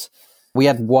 because we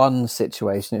had one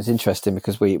situation. It was interesting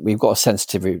because we've got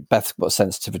Beth's got a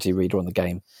sensitivity reader on the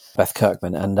game, Beth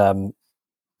Kirkman, and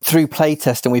through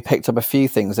playtesting we picked up a few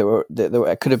things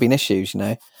that could have been issues,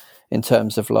 in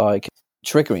terms of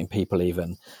triggering people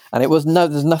even. And there's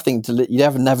nothing you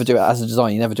never do it as a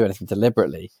designer. You never do anything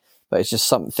deliberately, but it's just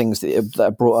some things that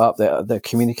are brought up that are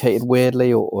communicated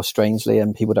weirdly or strangely,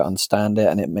 and people don't understand it,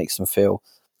 and it makes them feel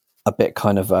a bit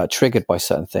kind of triggered by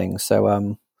certain things.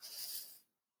 So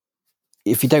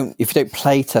if you don't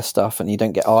play test stuff and you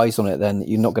don't get eyes on it, then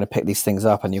you're not going to pick these things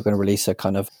up, and you're going to release a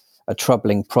kind of a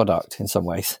troubling product in some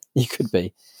ways. You could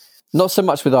be. Not so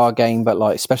much with our game, but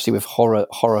especially with horror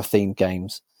themed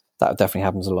games, that definitely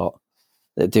happens a lot.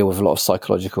 They deal with a lot of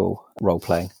psychological role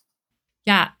playing.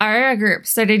 Yeah, our group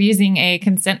started using a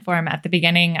consent form at the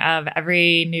beginning of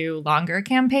every new longer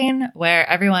campaign where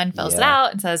everyone fills it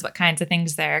out and says what kinds of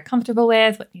things they're comfortable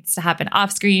with, what needs to happen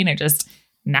off screen or just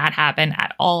not happen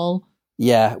at all.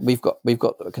 Yeah, we've got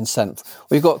consent.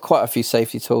 We've got quite a few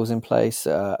safety tools in place.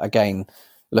 Again,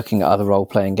 looking at other role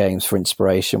playing games for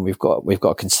inspiration, we've got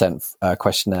a consent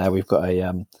questionnaire. We've got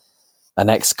an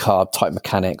X card type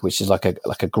mechanic, which is like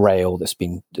a grail that's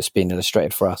been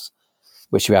illustrated for us,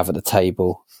 which we have at the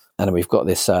table, and then we've got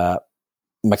this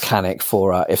mechanic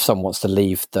for if someone wants to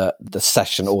leave the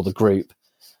session or the group,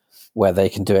 where they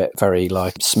can do it very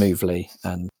like smoothly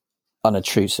and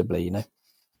unobtrusively, you know.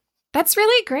 That's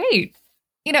really great.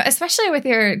 You know, especially with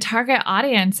your target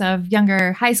audience of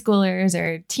younger high schoolers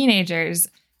or teenagers,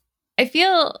 I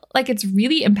feel like it's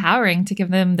really empowering to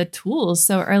give them the tools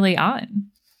so early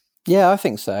on. Yeah, I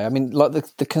think so. I mean, like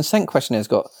the consent questionnaire has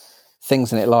got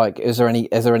things in it like, is there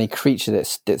any creature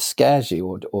that scares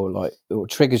you or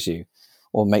triggers you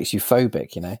or makes you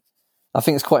phobic, you know? I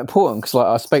think it's quite important because like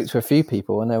I spoke to a few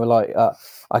people and they were like,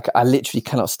 I literally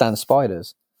cannot stand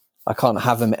spiders. I can't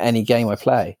have them in any game I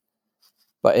play.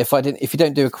 But if you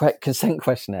don't do a consent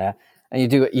questionnaire and you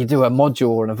do a module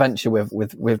or an adventure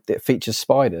with that features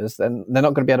spiders, then they're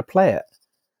not going to be able to play it.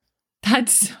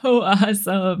 That's so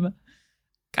awesome.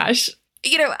 Gosh,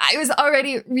 you know, I was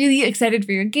already really excited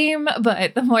for your game,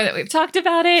 but the more that we've talked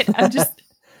about it,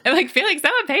 I'm like feeling so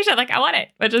impatient. Like I want it,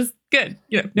 which is good.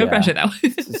 You know, no pressure though.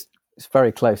 It's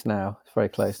very close now.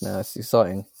 It's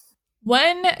exciting.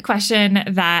 One question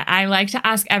that I like to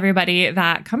ask everybody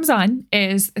that comes on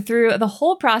is through the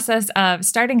whole process of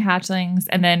starting Hatchlings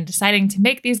and then deciding to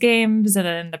make these games and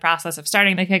then the process of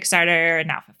starting the Kickstarter and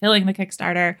now fulfilling the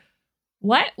Kickstarter,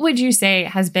 what would you say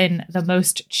has been the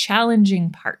most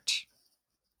challenging part?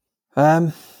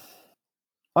 I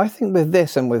think with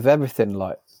this and with everything,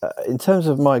 like in terms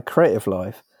of my creative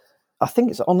life, I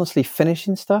think it's honestly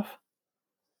finishing stuff.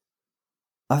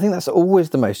 I think that's always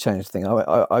the most challenging thing.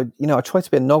 I tried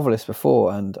to be a novelist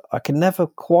before, and I could never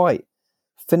quite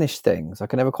finish things. I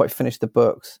could never quite finish the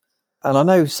books. And I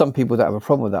know some people that have a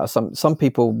problem with that. Some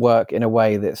people work in a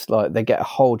way that's like they get a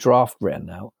whole draft written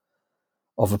out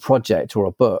of a project or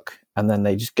a book, and then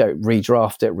they just go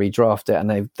redraft it,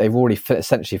 and they've already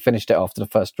essentially finished it after the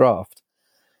first draft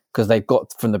because they've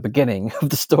got from the beginning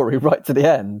of the story right to the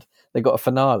end. They've got a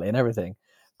finale and everything.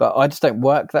 But I just don't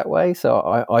work that way.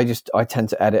 So I tend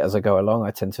to edit as I go along. I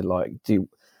tend to do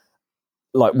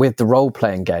with the role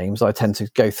playing games, I tend to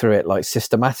go through it like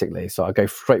systematically. So I go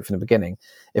straight from the beginning.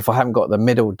 If I haven't got the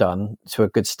middle done to a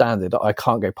good standard, I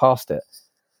can't go past it.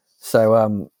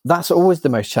 So that's always the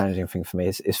most challenging thing for me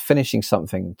is finishing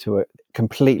something to it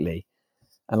completely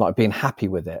and like being happy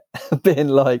with it, being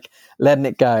like letting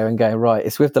it go and going, right,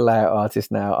 it's with the layout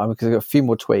artist now. I'm going to get a few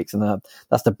more tweaks and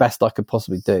that's the best I could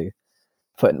possibly do.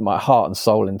 Putting my heart and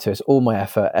soul into it, all my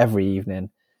effort every evening,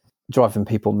 driving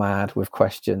people mad with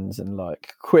questions and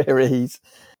like queries.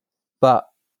 But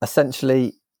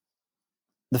essentially,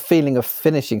 the feeling of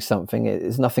finishing something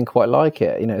is nothing quite like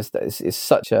it. You know, it's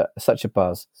such a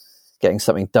buzz, getting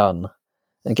something done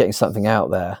and getting something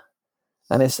out there,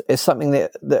 and it's something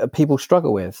that people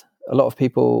struggle with. A lot of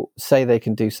people say they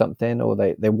can do something or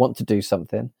they want to do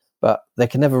something, but they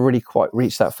can never really quite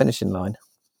reach that finishing line.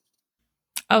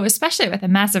 Oh, especially with a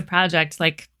massive project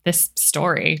like this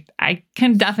story, I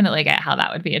can definitely get how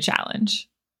that would be a challenge.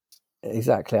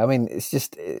 Exactly. I mean, it's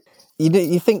just,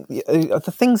 you think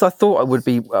the things I thought I would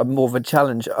be more of a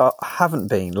challenge haven't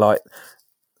been. Like,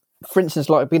 for instance,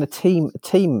 like being a team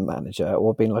manager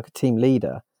or being like a team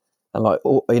leader and like,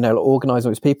 organising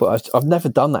all these people. I've never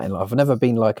done that in life. I've never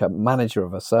been like a manager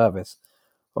of a service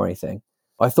or anything.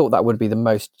 I thought that would be the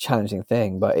most challenging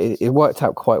thing, but it worked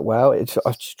out quite well.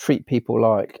 I treat people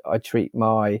like I treat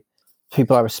my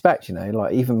people I respect, you know,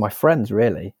 like even my friends,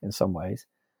 really, in some ways.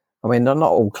 I mean, I'm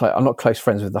not close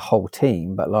friends with the whole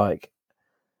team, but like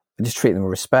I just treat them with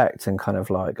respect and kind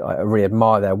of like I really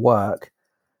admire their work.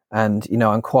 And you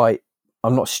know,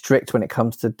 I'm not strict when it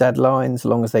comes to deadlines, as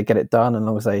long as they get it done, and as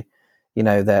long as they, you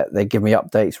know, they give me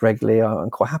updates regularly.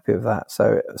 I'm quite happy with that.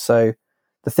 So.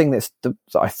 The thing that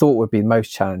I thought would be most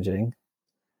challenging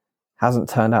hasn't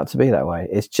turned out to be that way.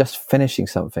 It's just finishing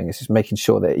something. It's just making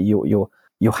sure that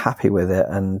you're happy with it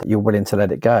and you're willing to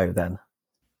let it go then.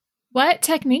 What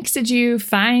techniques did you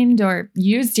find or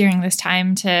use during this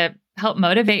time to help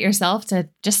motivate yourself to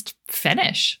just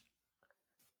finish?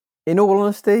 In all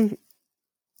honesty,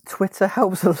 Twitter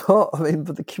helps a lot. I mean,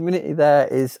 but the community there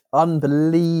is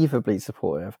unbelievably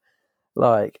supportive.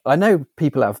 Like, I know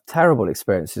people have terrible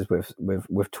experiences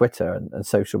with Twitter and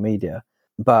social media,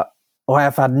 but I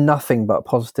have had nothing but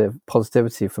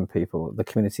positivity from people, the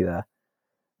community there.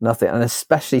 Nothing. And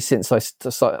especially since I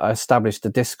established the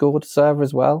Discord server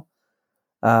as well,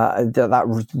 that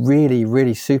was really,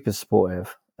 really super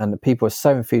supportive. And people are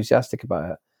so enthusiastic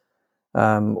about it.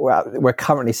 We're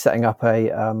currently setting up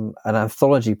an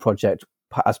anthology project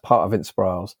as part of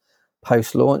Inspirals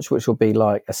post-launch, which will be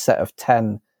like a set of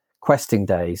 10 questing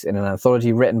days in an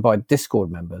anthology written by Discord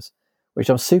members, which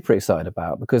I'm super excited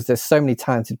about because there's so many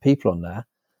talented people on there.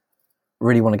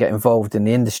 really want to get involved in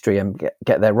the industry and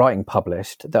get their writing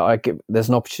published, there's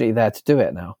an opportunity there to do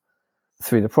it now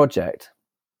through the project.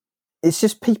 It's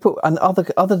just people and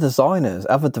other designers,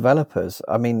 other developers.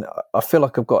 I mean, I feel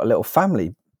like I've got a little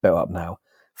family built up now.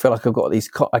 I feel like I've got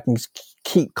I can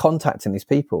keep contacting these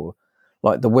people,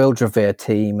 like the Wildrevere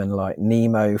team and like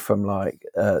Nemo from like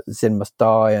Zin Must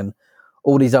Die and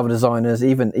all these other designers,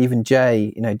 even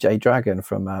Jay, Jay Dragon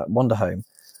from Wonder Home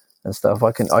and stuff.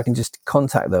 I can just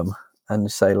contact them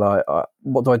and say like,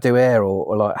 what do I do here,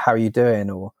 or like, how are you doing,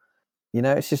 or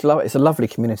it's just it's a lovely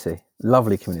community,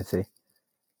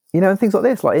 and things like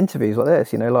this, like interviews like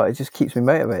this, like it just keeps me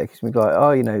motivated. It keeps me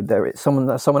like, there is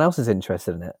someone else is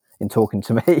interested in it, in talking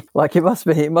to me. Like it must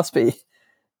be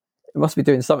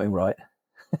doing something right.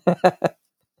 Yeah,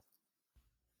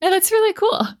 that's really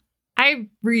cool. I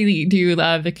really do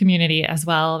love the community as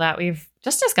well that we've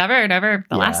just discovered over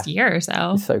the last year or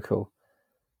so. It's so cool.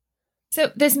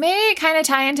 So this may kind of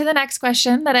tie into the next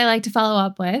question that I like to follow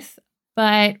up with,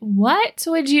 but what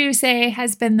would you say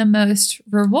has been the most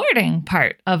rewarding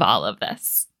part of all of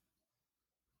this?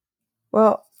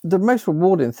 Well, the most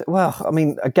rewarding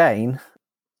again,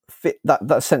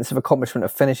 that sense of accomplishment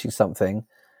of finishing something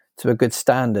to a good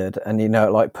standard, and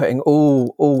like putting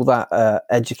all that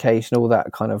education, all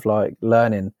that kind of like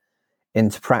learning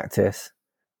into practice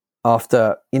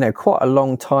after quite a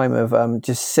long time of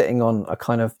just sitting on a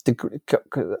kind of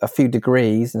a few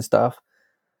degrees and stuff,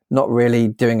 not really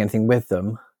doing anything with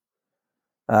them,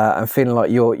 and feeling like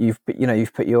you've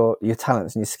put your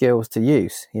talents and your skills to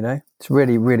use. It's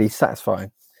really, really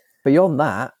satisfying. Beyond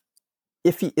that,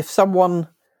 if someone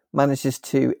manages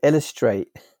to illustrate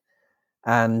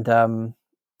and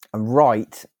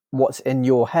write what's in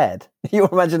your head, your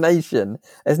imagination,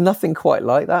 there's nothing quite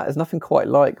like that. There's nothing quite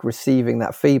like receiving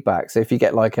that feedback. So if you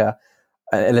get like an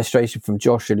illustration from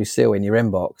Josh or Lucille in your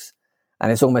inbox,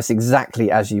 and it's almost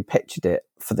exactly as you pictured it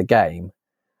for the game,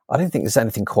 I don't think there's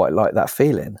anything quite like that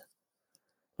feeling.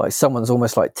 Like someone's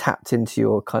almost like tapped into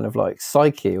your kind of like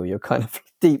psyche, or your kind of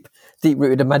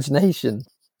deep-rooted imagination.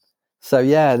 So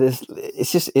yeah,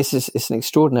 it's an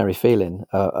extraordinary feeling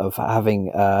of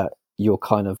having your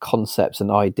kind of concepts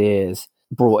and ideas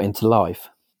brought into life.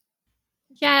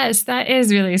 Yes, that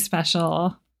is really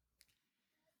special.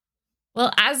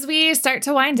 Well, as we start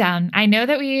to wind down, I know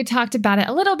that we talked about it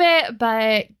a little bit,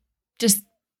 but just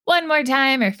one more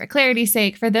time, or for clarity's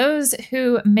sake, for those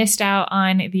who missed out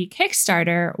on the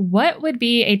Kickstarter, what would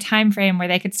be a time frame where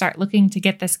they could start looking to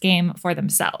get this game for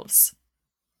themselves?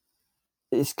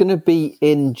 It's going to be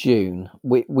in June.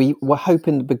 We were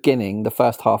hoping the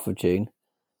first half of June,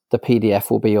 the PDF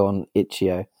will be on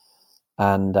Itch.io,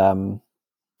 and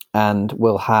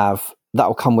we'll have that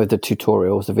will come with the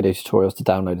tutorials, the video tutorials to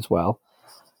download as well,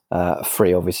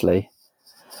 free obviously.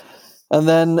 And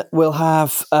then we'll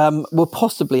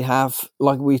possibly have,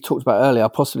 like we talked about earlier,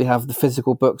 possibly have the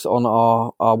physical books on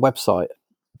our website,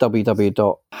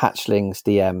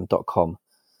 www.hatchlingsdm.com.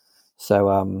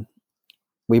 So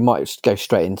we might go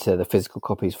straight into the physical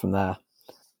copies from there.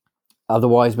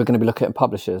 Otherwise, we're going to be looking at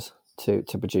publishers to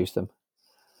produce them.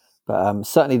 But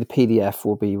certainly the PDF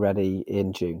will be ready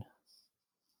in June.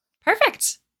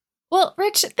 Perfect. Well,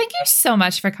 Rich, thank you so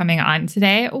much for coming on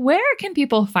today. Where can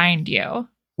people find you?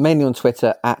 Mainly on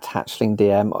Twitter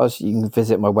 @HatchlingDM. Also, you can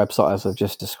visit my website as I've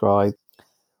just described.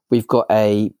 We've got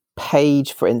a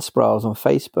page for Inspirals on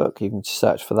Facebook. You can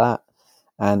search for that.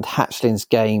 And Hatchlings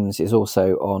Games is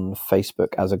also on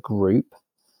Facebook as a group.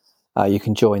 You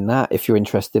can join that if you're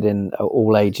interested in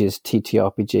all ages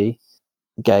TTRPG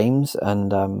games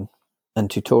and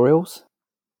tutorials.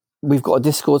 We've got a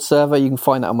Discord server. You can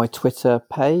find that on my Twitter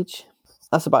page.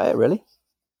 That's about it, really.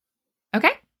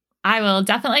 Okay. I will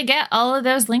definitely get all of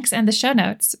those links in the show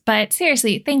notes. But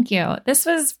seriously, thank you. This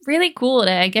was really cool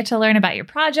to get to learn about your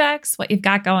projects, what you've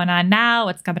got going on now,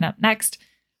 what's coming up next.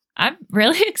 I'm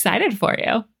really excited for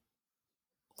you.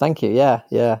 Thank you. Yeah.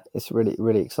 It's a really,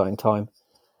 really exciting time.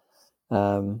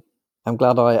 I'm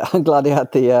glad I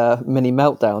had the mini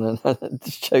meltdown and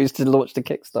chose to launch the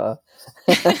Kickstarter.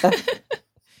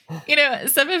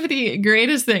 Some of the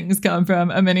greatest things come from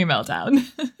a mini meltdown.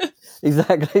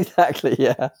 Exactly.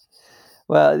 Yeah.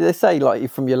 Well, they say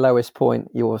like from your lowest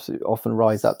point, you also often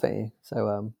rise up, don't you?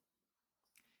 So,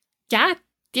 yeah.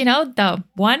 The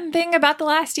one thing about the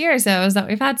last year or so is that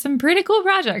we've had some pretty cool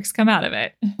projects come out of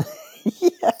it.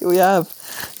 Yeah, we have.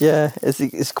 Yeah,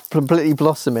 it's completely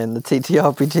blossoming, the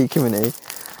TTRPG community.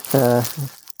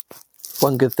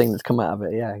 One good thing that's come out of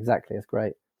it. Yeah, exactly. It's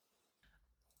great.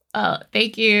 Well,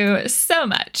 thank you so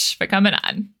much for coming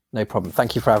on. No problem.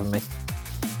 Thank you for having me.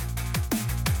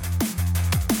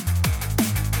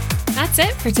 That's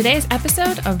it for today's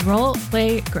episode of Roll,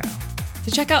 Play, Grow.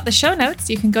 To check out the show notes,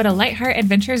 you can go to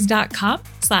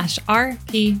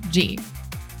lightheartadventures.com/RPG.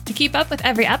 To keep up with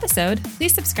every episode,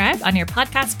 please subscribe on your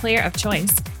podcast player of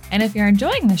choice. And if you're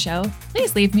enjoying the show,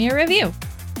 please leave me a review.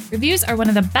 Reviews are one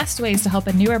of the best ways to help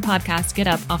a newer podcast get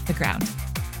up off the ground.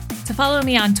 To follow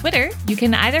me on Twitter, you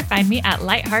can either find me at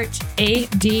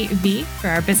lightheartadv for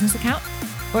our business account,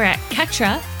 or at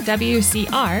Ketra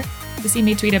WCR to see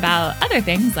me tweet about other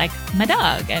things like my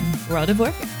dog and World of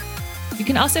Warcraft. You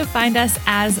can also find us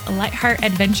as Lightheart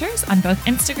Adventures on both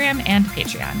Instagram and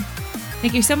Patreon.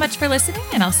 Thank you so much for listening,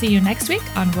 and I'll see you next week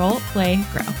on Roll, Play,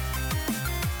 Grow.